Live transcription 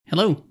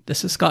Hello,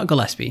 this is Scott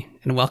Gillespie,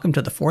 and welcome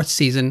to the fourth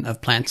season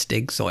of Plants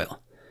Dig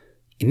Soil.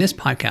 In this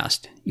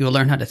podcast, you will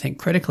learn how to think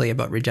critically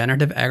about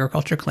regenerative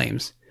agriculture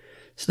claims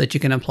so that you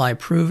can apply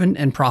proven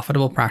and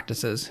profitable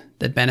practices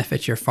that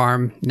benefit your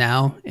farm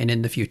now and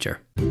in the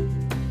future.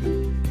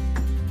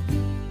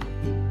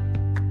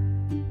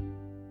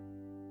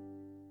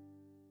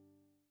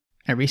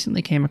 I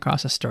recently came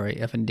across a story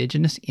of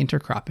indigenous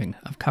intercropping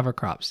of cover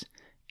crops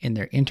in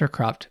their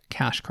intercropped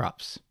cash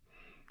crops.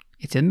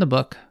 It's in the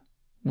book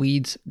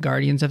Weeds,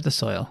 Guardians of the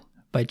Soil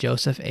by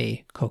Joseph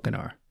A.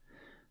 Coconor.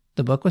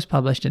 The book was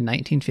published in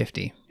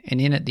 1950,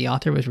 and in it the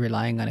author was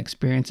relying on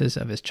experiences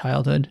of his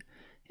childhood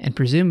and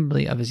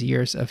presumably of his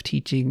years of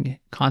teaching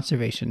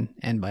conservation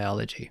and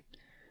biology.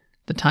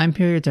 The time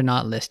periods are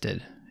not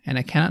listed, and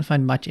I cannot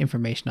find much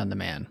information on the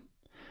man.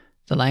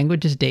 The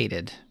language is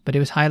dated, but it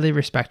was highly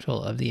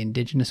respectful of the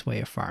indigenous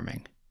way of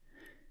farming.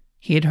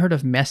 He had heard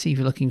of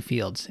messy-looking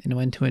fields and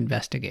went to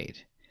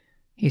investigate.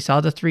 He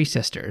saw the three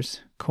sisters,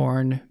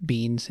 corn,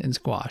 beans, and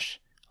squash,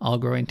 all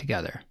growing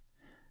together.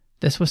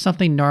 This was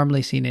something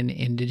normally seen in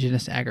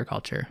indigenous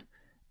agriculture,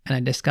 and I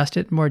discussed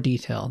it in more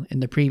detail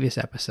in the previous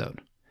episode.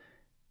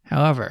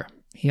 However,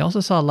 he also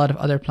saw a lot of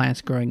other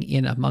plants growing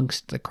in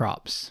amongst the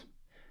crops.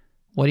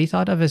 What he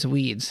thought of as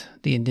weeds,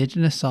 the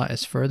indigenous saw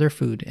as further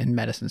food and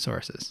medicine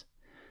sources.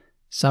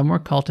 Some were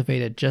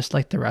cultivated just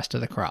like the rest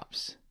of the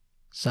crops.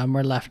 Some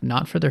were left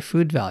not for their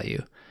food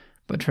value,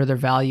 but for their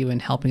value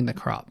in helping the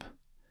crop.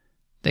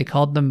 They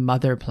called them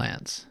mother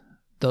plants,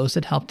 those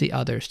that helped the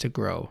others to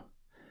grow.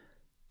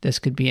 This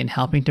could be in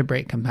helping to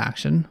break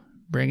compaction,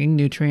 bringing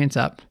nutrients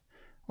up,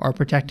 or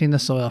protecting the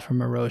soil from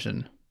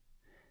erosion.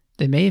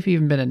 They may have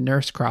even been a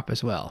nurse crop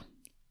as well,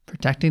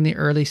 protecting the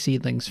early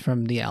seedlings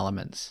from the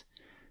elements.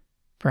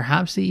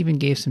 Perhaps they even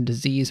gave some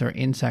disease or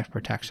insect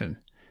protection.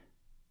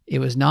 It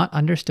was not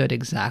understood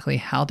exactly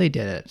how they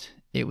did it.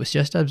 It was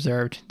just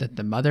observed that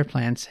the mother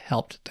plants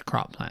helped the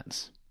crop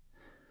plants.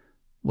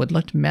 What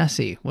looked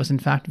messy was in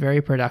fact very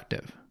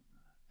productive.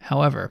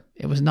 However,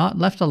 it was not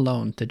left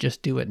alone to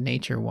just do what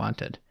nature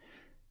wanted.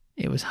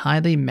 It was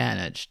highly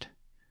managed.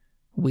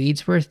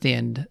 Weeds were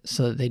thinned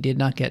so that they did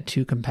not get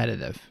too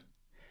competitive.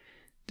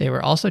 They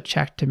were also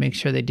checked to make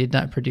sure they did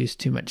not produce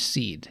too much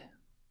seed.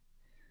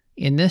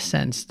 In this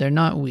sense, they're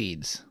not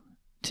weeds.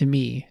 To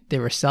me, they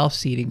were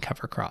self-seeding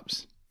cover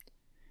crops.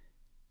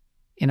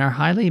 In our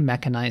highly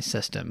mechanized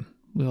system,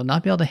 we will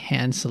not be able to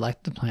hand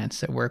select the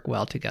plants that work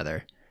well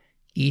together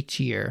each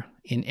year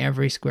in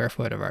every square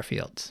foot of our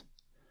fields.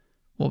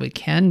 What we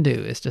can do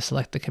is to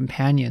select the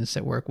companions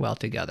that work well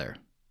together.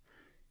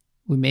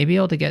 We may be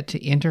able to get to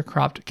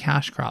intercropped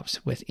cash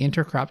crops with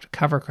intercropped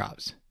cover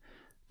crops,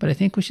 but I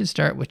think we should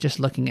start with just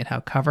looking at how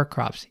cover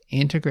crops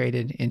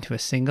integrated into a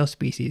single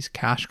species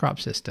cash crop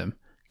system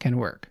can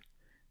work,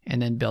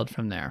 and then build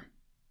from there.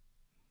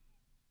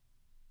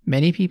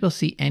 Many people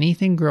see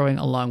anything growing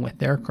along with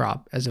their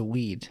crop as a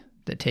weed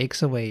that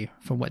takes away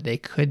from what they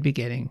could be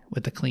getting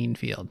with a clean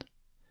field.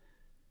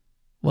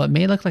 While it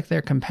may look like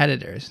they're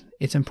competitors,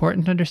 it's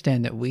important to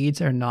understand that weeds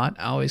are not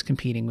always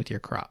competing with your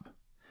crop.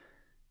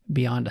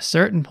 Beyond a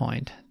certain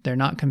point, they're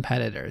not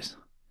competitors.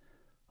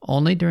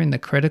 Only during the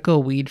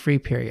critical weed-free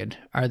period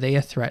are they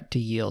a threat to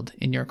yield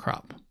in your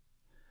crop.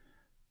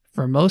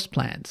 For most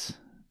plants,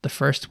 the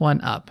first one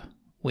up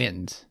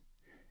wins.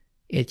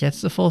 It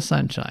gets the full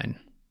sunshine.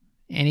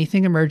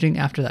 Anything emerging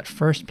after that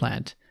first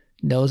plant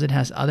knows it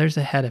has others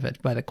ahead of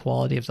it by the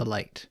quality of the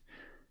light.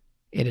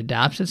 It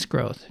adapts its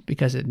growth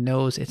because it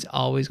knows it's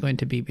always going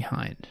to be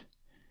behind.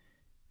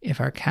 If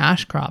our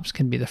cash crops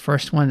can be the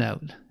first one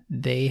out,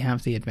 they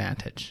have the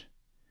advantage.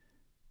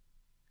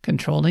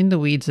 Controlling the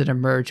weeds that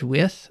emerge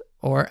with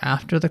or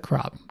after the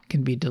crop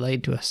can be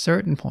delayed to a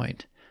certain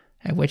point,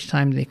 at which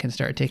time they can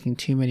start taking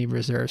too many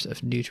reserves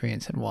of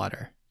nutrients and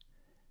water.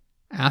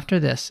 After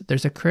this,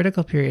 there's a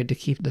critical period to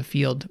keep the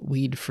field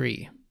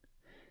weed-free.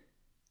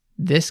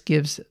 This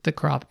gives the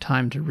crop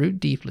time to root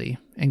deeply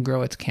and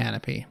grow its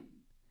canopy.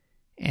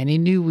 Any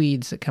new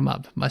weeds that come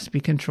up must be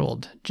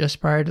controlled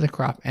just prior to the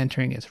crop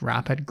entering its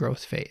rapid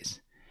growth phase.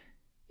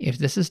 If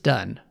this is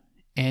done,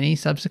 any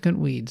subsequent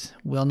weeds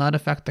will not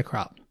affect the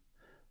crop,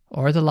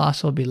 or the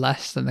loss will be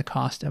less than the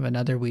cost of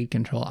another weed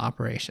control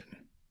operation.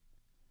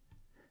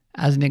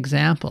 As an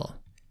example,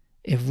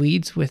 if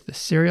weeds with the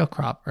cereal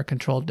crop are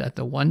controlled at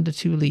the 1 to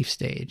 2 leaf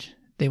stage,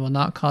 they will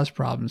not cause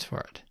problems for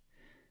it.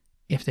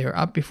 If they are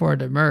up before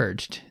it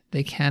emerged,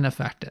 they can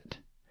affect it.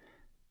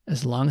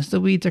 As long as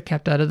the weeds are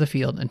kept out of the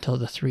field until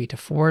the 3 to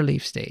 4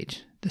 leaf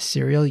stage, the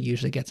cereal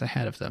usually gets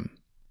ahead of them.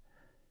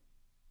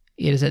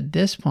 It is at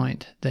this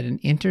point that an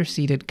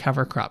interseeded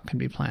cover crop can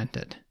be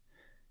planted.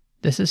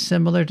 This is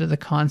similar to the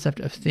concept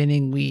of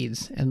thinning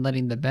weeds and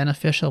letting the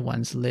beneficial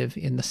ones live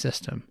in the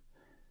system.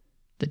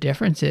 The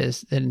difference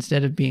is that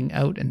instead of being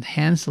out and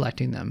hand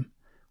selecting them,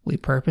 we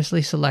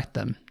purposely select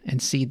them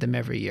and seed them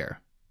every year.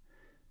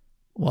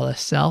 While a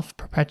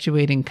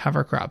self-perpetuating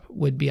cover crop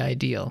would be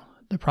ideal,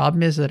 the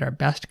problem is that our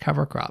best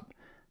cover crop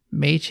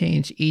may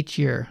change each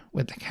year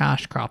with the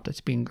cash crop that's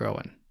being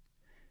grown.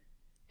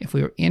 If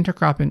we were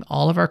intercropping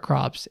all of our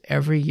crops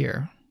every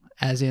year,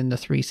 as in the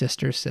Three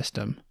Sisters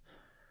system,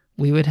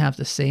 we would have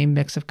the same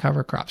mix of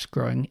cover crops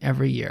growing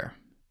every year.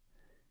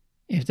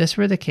 If this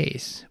were the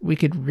case, we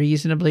could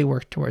reasonably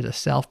work towards a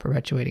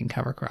self-perpetuating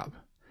cover crop.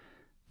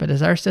 But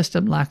as our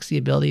system lacks the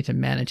ability to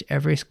manage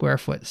every square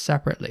foot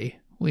separately,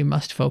 we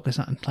must focus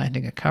on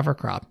planting a cover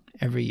crop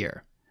every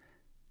year.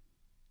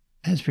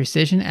 As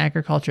precision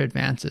agriculture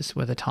advances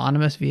with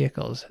autonomous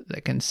vehicles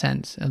that can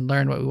sense and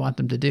learn what we want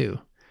them to do,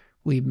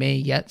 we may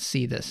yet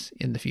see this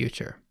in the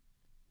future.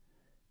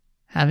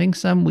 Having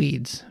some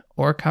weeds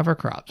or cover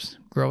crops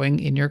growing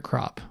in your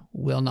crop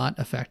will not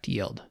affect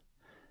yield,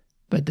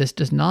 but this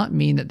does not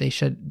mean that they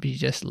should be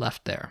just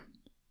left there.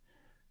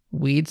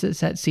 Weeds that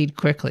set seed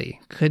quickly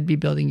could be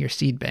building your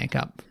seed bank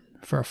up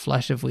for a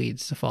flush of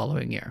weeds the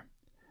following year.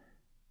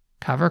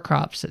 Cover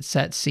crops that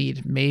set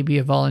seed may be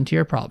a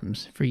volunteer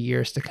problems for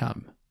years to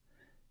come.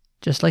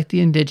 Just like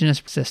the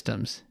indigenous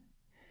systems,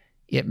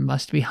 it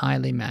must be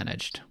highly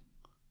managed.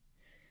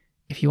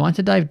 If you want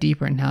to dive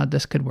deeper in how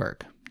this could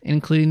work,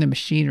 including the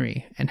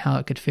machinery and how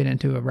it could fit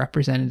into a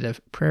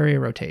representative prairie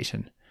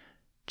rotation,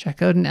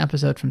 check out an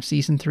episode from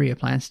Season 3 of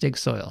Plants Dig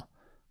Soil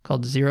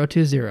called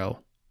 020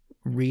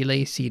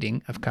 Relay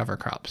Seeding of Cover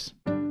Crops.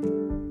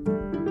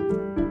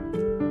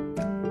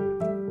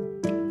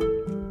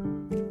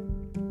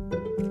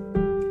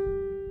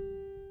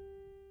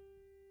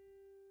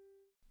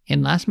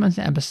 In last month's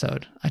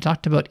episode, I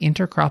talked about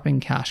intercropping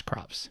cash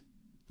crops.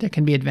 There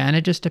can be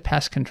advantages to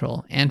pest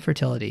control and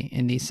fertility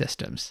in these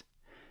systems,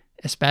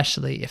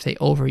 especially if they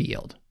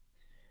overyield.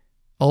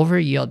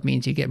 Overyield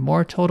means you get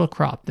more total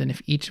crop than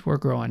if each were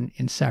grown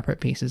in separate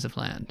pieces of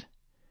land.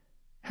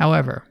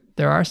 However,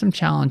 there are some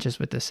challenges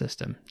with this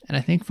system, and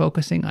I think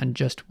focusing on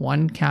just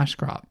one cash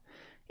crop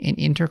in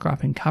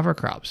intercropping cover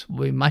crops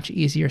will be a much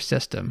easier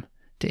system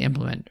to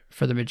implement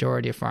for the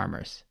majority of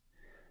farmers.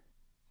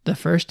 The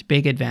first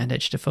big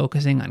advantage to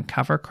focusing on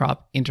cover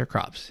crop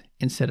intercrops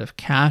instead of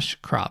cash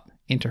crop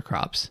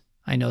intercrops,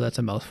 I know that's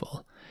a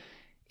mouthful,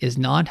 is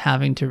not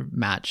having to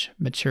match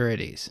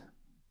maturities.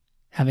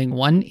 Having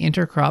one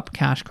intercrop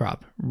cash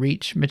crop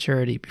reach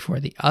maturity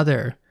before the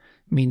other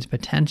means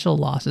potential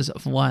losses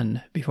of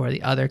one before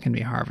the other can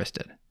be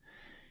harvested.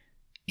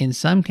 In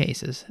some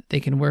cases, they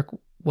can work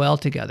well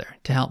together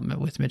to help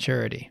with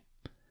maturity.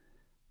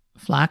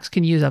 Flax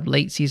can use up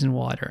late season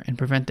water and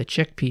prevent the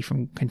chickpea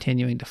from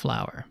continuing to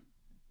flower.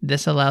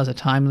 This allows a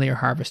timelier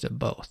harvest of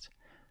both.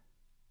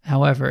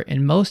 However,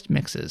 in most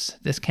mixes,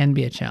 this can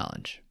be a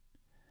challenge.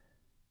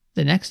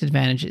 The next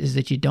advantage is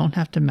that you don't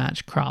have to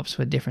match crops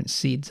with different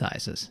seed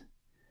sizes.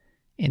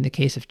 In the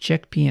case of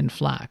chickpea and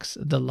flax,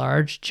 the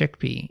large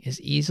chickpea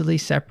is easily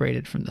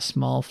separated from the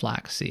small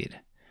flax seed.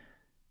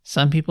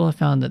 Some people have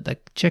found that the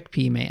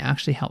chickpea may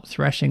actually help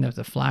threshing of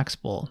the flax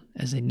boll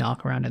as they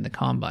knock around in the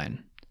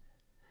combine.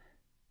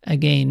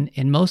 Again,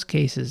 in most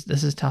cases,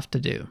 this is tough to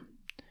do.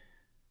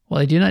 While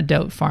I do not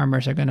doubt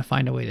farmers are going to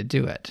find a way to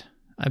do it,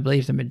 I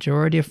believe the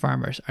majority of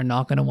farmers are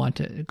not going to want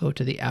to go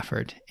to the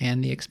effort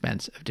and the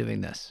expense of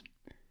doing this.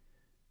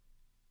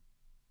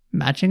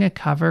 Matching a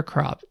cover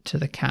crop to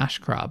the cash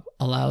crop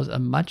allows a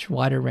much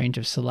wider range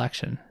of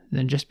selection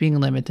than just being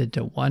limited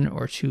to one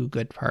or two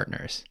good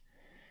partners.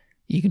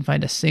 You can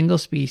find a single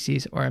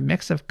species or a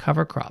mix of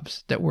cover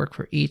crops that work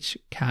for each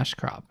cash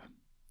crop.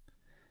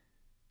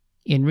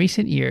 In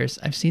recent years,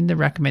 I've seen the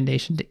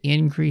recommendation to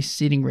increase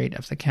seeding rate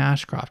of the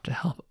cash crop to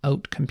help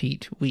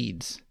outcompete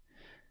weeds.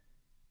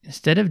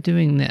 Instead of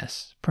doing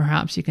this,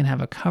 perhaps you can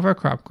have a cover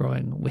crop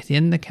growing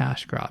within the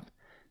cash crop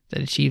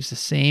that achieves the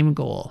same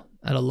goal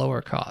at a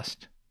lower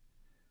cost.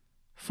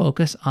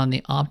 Focus on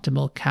the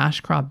optimal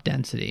cash crop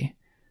density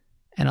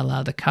and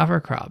allow the cover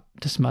crop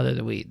to smother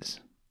the weeds.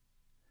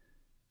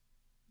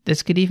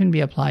 This could even be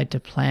applied to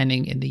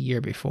planting in the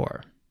year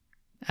before.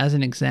 As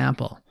an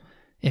example,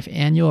 if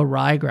annual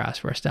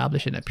ryegrass were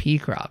established in a pea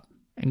crop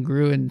and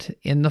grew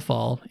in the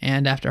fall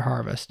and after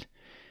harvest,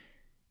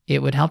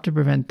 it would help to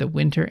prevent the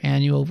winter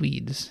annual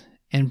weeds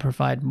and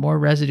provide more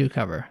residue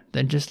cover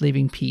than just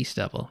leaving pea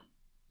stubble.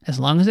 As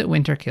long as it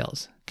winter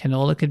kills,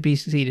 canola could be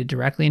seeded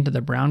directly into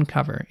the brown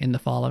cover in the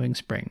following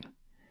spring.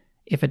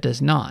 If it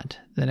does not,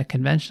 then a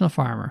conventional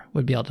farmer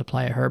would be able to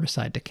apply a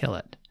herbicide to kill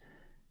it.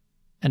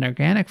 An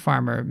organic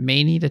farmer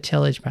may need a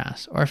tillage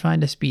pass or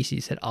find a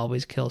species that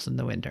always kills in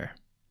the winter.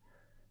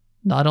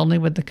 Not only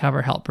would the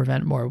cover help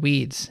prevent more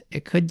weeds,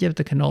 it could give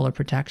the canola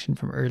protection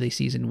from early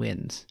season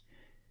winds.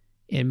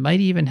 It might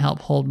even help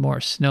hold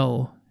more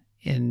snow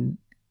and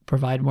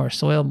provide more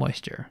soil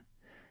moisture,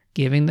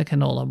 giving the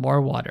canola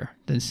more water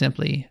than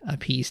simply a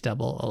pea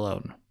stubble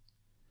alone.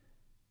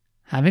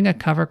 Having a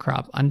cover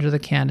crop under the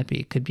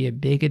canopy could be a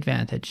big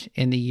advantage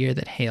in the year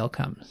that hail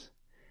comes.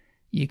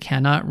 You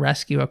cannot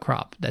rescue a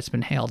crop that's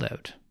been hailed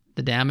out.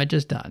 The damage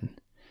is done.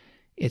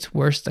 It's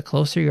worse the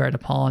closer you are to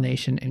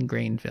pollination and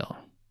grainville.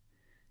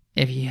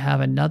 If you have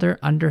another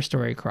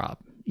understory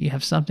crop, you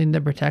have something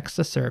that protects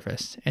the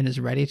surface and is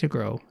ready to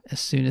grow as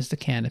soon as the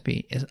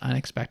canopy is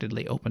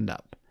unexpectedly opened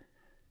up.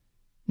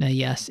 Now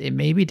yes, it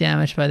may be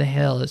damaged by the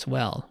hail as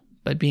well,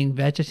 but being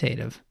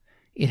vegetative,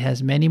 it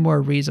has many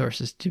more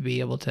resources to be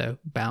able to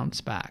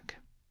bounce back.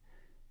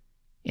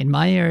 In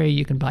my area,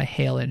 you can buy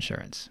hail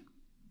insurance.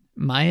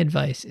 My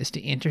advice is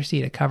to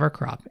interseed a cover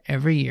crop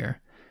every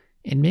year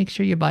and make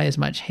sure you buy as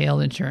much hail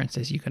insurance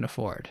as you can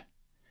afford.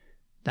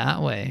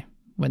 That way,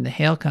 when the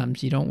hail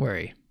comes, you don't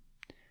worry.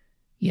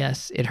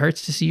 Yes, it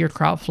hurts to see your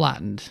crop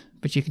flattened,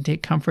 but you can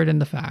take comfort in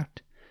the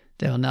fact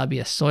that it will now be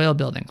a soil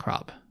building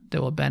crop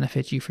that will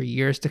benefit you for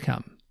years to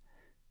come,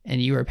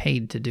 and you are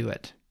paid to do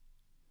it.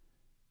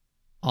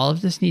 All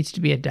of this needs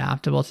to be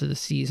adaptable to the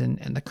season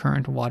and the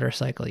current water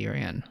cycle you're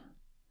in.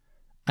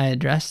 I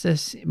address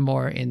this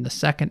more in the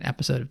second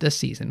episode of this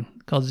season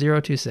called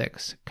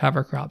 026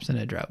 Cover Crops in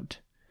a Drought.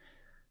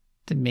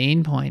 The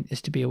main point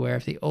is to be aware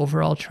of the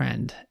overall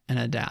trend and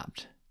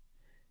adapt.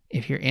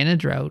 If you're in a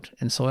drought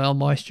and soil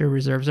moisture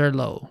reserves are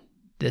low,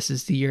 this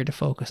is the year to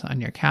focus on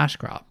your cash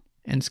crop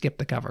and skip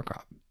the cover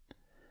crop.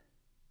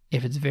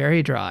 If it's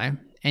very dry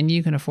and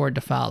you can afford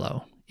to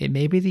fallow, it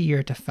may be the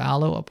year to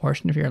fallow a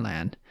portion of your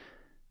land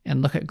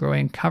and look at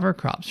growing cover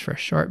crops for a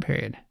short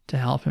period to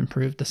help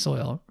improve the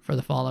soil for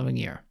the following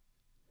year.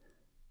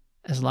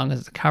 As long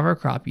as the cover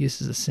crop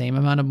uses the same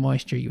amount of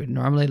moisture you would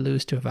normally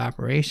lose to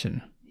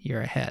evaporation,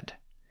 you're ahead.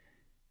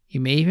 You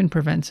may even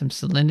prevent some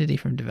salinity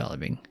from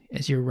developing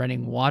as you're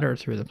running water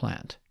through the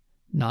plant,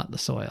 not the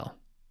soil.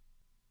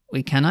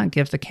 We cannot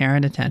give the care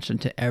and attention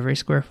to every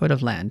square foot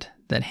of land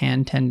that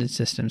hand-tended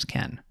systems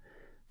can,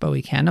 but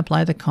we can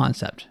apply the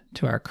concept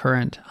to our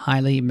current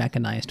highly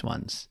mechanized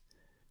ones.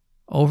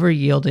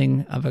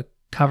 Over-yielding of a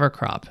cover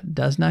crop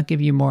does not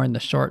give you more in the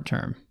short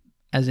term,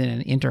 as in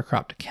an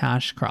intercropped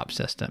cash crop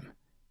system.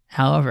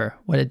 However,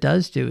 what it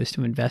does do is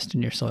to invest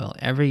in your soil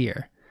every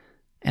year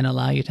and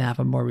allow you to have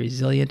a more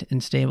resilient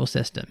and stable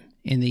system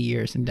in the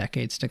years and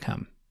decades to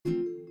come.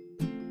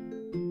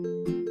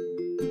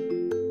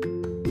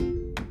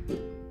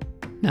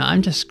 Now,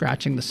 I'm just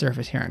scratching the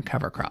surface here on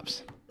cover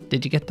crops.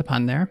 Did you get the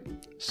pun there?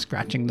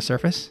 Scratching the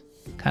surface?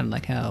 Kind of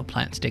like how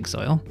plants dig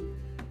soil.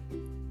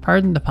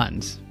 Pardon the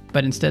puns,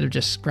 but instead of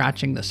just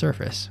scratching the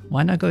surface,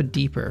 why not go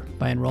deeper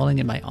by enrolling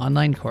in my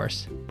online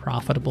course,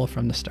 Profitable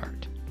from the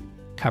Start,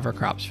 Cover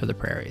Crops for the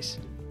Prairies.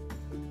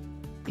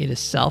 It is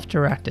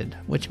self-directed,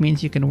 which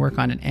means you can work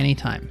on it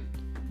anytime,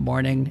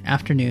 morning,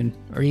 afternoon,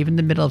 or even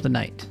the middle of the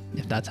night,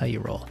 if that's how you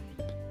roll.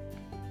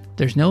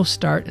 There's no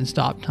start and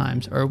stop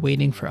times or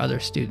waiting for other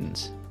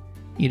students.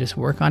 You just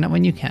work on it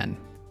when you can.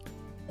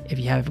 If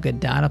you have a good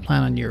data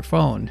plan on your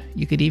phone,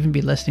 you could even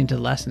be listening to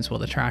the lessons while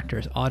the tractor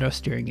is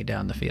auto-steering you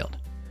down the field.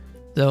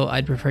 Though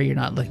I'd prefer you're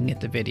not looking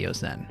at the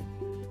videos then.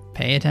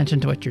 Pay attention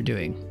to what you're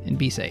doing and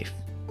be safe.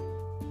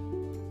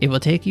 It will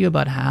take you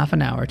about half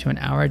an hour to an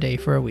hour a day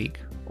for a week,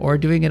 or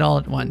doing it all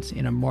at once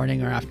in a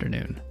morning or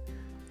afternoon.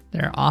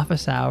 There are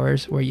office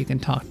hours where you can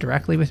talk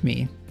directly with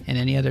me and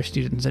any other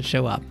students that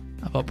show up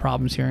about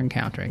problems you're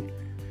encountering,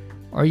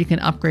 or you can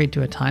upgrade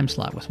to a time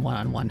slot with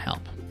one-on-one help.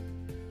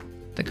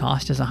 The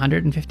cost is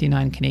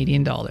 $159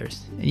 Canadian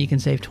dollars, and you can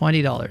save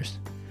 $20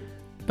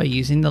 by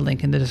using the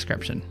link in the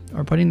description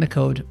or putting the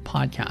code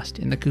PODCAST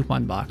in the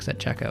coupon box at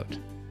checkout.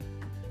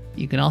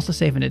 You can also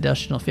save an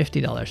additional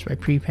 $50 by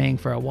prepaying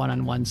for a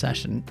one-on-one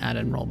session at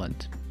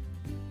enrollment.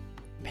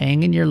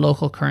 Paying in your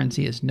local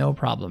currency is no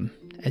problem,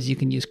 as you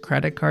can use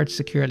credit cards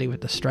securely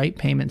with the Stripe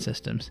payment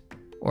systems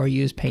or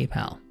use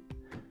PayPal.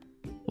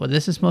 While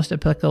this is most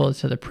applicable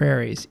to the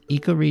prairies,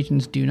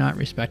 ecoregions do not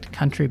respect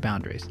country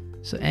boundaries,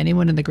 so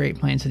anyone in the Great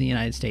Plains of the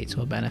United States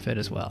will benefit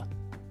as well.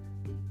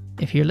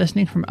 If you're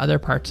listening from other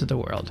parts of the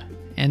world,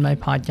 and my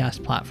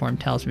podcast platform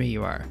tells me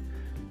you are,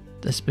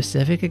 the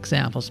specific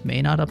examples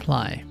may not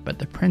apply, but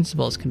the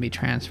principles can be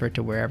transferred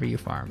to wherever you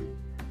farm.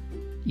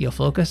 You'll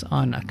focus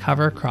on a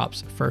cover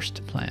crops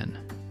first plan.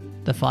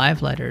 The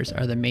 5 letters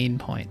are the main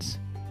points: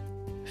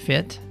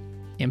 fit,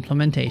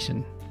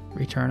 implementation,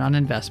 return on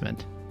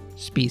investment,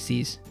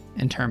 species,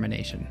 and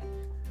termination.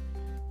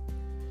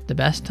 The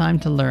best time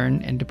to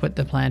learn and to put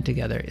the plan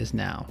together is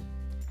now.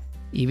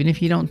 Even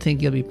if you don't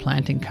think you'll be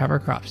planting cover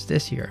crops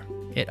this year,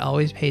 it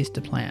always pays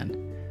to plan.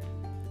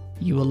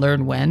 You will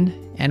learn when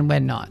and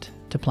when not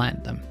to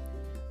plant them.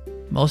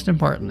 Most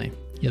importantly,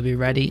 you'll be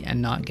ready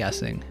and not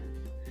guessing.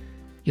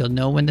 You'll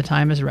know when the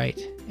time is right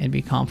and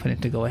be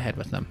confident to go ahead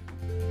with them.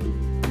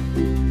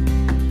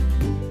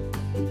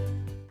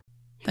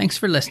 Thanks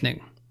for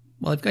listening.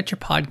 While I've got your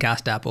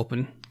podcast app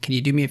open, can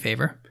you do me a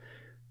favor?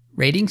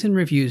 Ratings and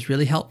reviews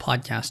really help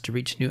podcasts to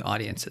reach new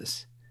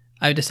audiences.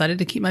 I've decided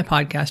to keep my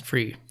podcast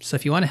free, so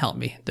if you want to help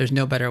me, there's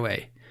no better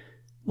way.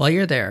 While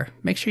you're there,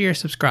 make sure you're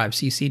subscribed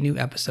so you see new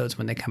episodes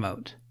when they come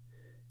out.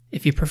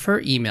 If you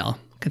prefer email,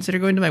 consider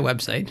going to my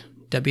website,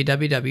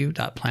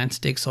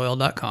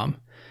 www.plantsdigsoil.com,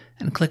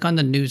 and click on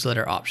the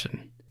newsletter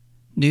option.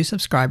 New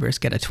subscribers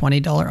get a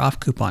 $20 off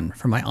coupon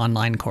for my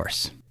online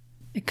course.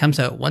 It comes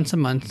out once a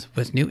month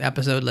with new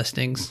episode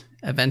listings,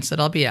 events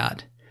that I'll be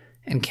at,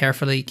 and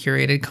carefully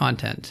curated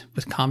content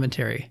with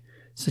commentary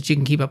so that you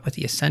can keep up with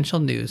the essential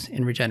news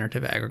in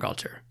regenerative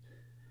agriculture.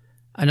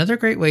 Another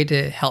great way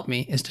to help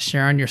me is to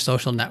share on your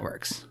social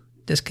networks.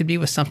 This could be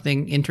with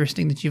something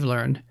interesting that you've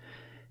learned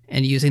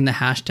and using the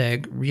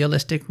hashtag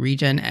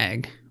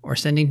 #RealisticRegenAg or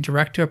sending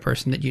direct to a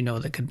person that you know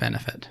that could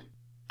benefit.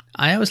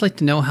 I always like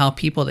to know how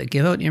people that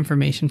give out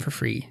information for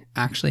free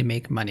actually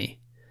make money.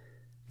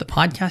 The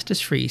podcast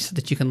is free so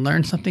that you can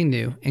learn something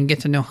new and get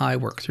to know how I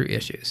work through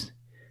issues.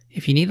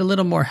 If you need a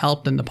little more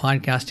help than the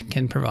podcast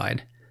can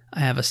provide, I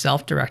have a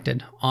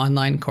self-directed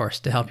online course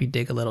to help you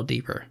dig a little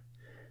deeper.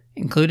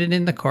 Included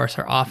in the course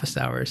are office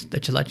hours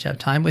that should let you have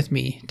time with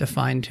me to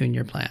fine-tune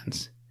your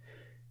plans.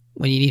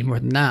 When you need more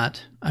than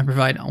that, I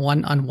provide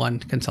one-on-one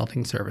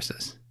consulting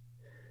services.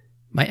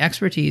 My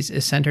expertise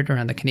is centered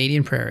around the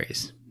Canadian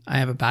prairies. I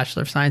have a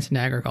Bachelor of Science in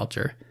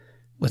Agriculture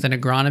with an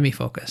agronomy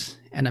focus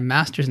and a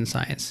Master's in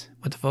Science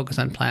with a focus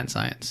on plant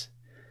science.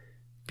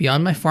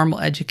 Beyond my formal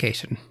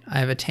education, I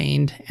have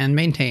attained and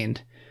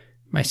maintained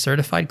my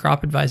Certified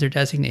Crop Advisor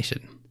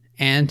designation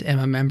and am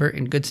a member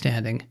in good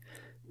standing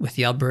with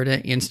the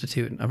Alberta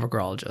Institute of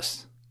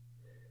Agrologists.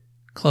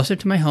 Closer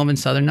to my home in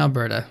southern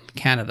Alberta,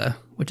 Canada,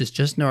 which is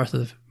just north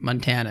of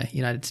Montana,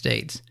 United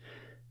States,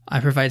 I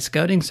provide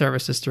scouting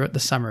services throughout the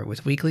summer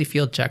with weekly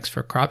field checks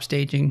for crop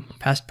staging,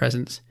 pest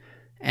presence,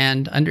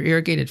 and, under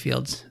irrigated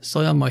fields,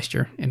 soil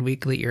moisture and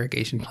weekly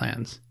irrigation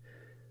plans.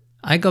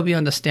 I go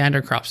beyond the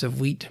standard crops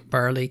of wheat,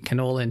 barley,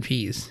 canola, and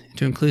peas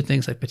to include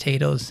things like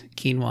potatoes,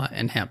 quinoa,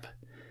 and hemp.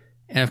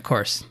 And of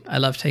course, I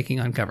love taking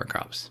on cover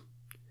crops.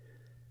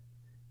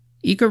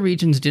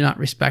 Ecoregions do not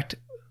respect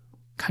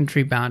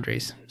country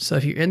boundaries, so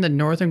if you're in the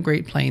northern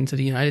Great Plains of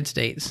the United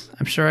States,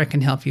 I'm sure I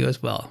can help you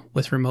as well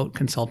with remote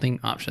consulting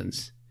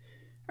options.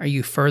 Are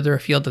you further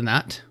afield than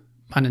that?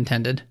 Pun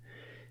intended.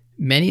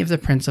 Many of the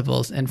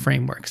principles and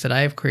frameworks that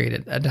I have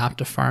created adapt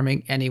to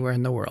farming anywhere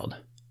in the world.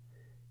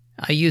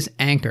 I use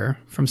Anchor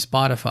from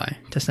Spotify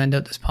to send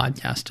out this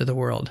podcast to the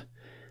world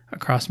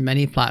across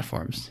many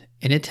platforms,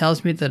 and it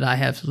tells me that I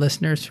have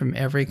listeners from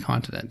every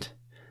continent.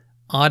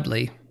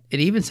 Oddly, it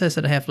even says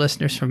that I have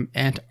listeners from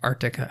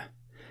Antarctica.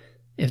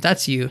 If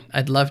that's you,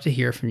 I'd love to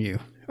hear from you,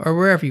 or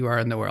wherever you are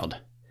in the world.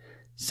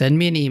 Send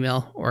me an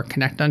email or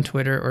connect on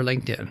Twitter or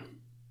LinkedIn.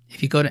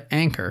 If you go to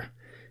Anchor,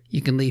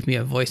 you can leave me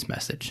a voice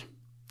message.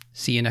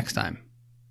 See you next time.